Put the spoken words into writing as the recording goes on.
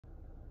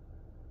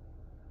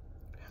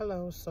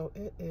Hello, so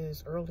it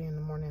is early in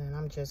the morning and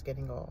I'm just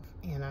getting off,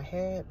 and I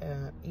had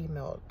an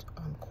emailed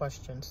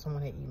question.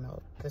 Someone had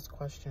emailed this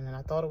question and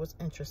I thought it was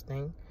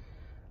interesting,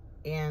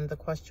 and the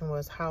question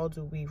was, how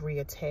do we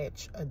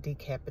reattach a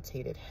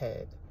decapitated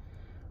head?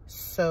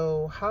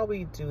 So how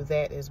we do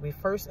that is we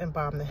first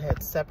embalm the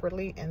head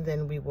separately, and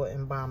then we will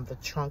embalm the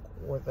trunk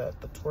or the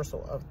torso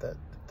of the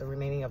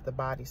remaining of the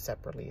body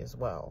separately as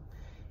well.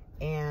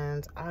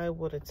 And I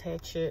would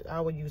attach it,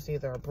 I would use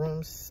either a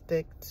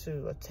broomstick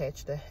to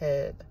attach the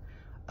head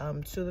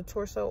to the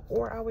torso,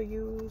 or I would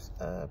use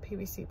a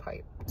PVC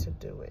pipe to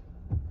do it.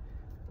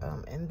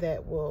 And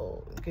that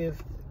will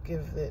give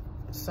it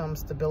some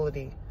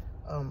stability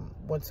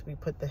once we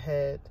put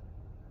this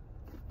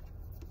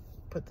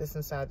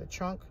inside the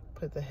trunk,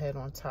 put the head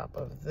on top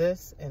of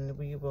this, and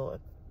we will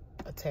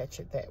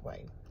attach it that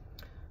way.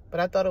 But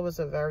I thought it was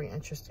a very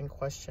interesting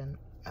question.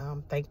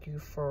 Thank you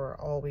for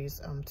always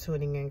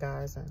tuning in,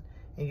 guys, and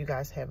you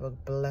guys have a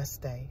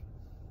blessed day.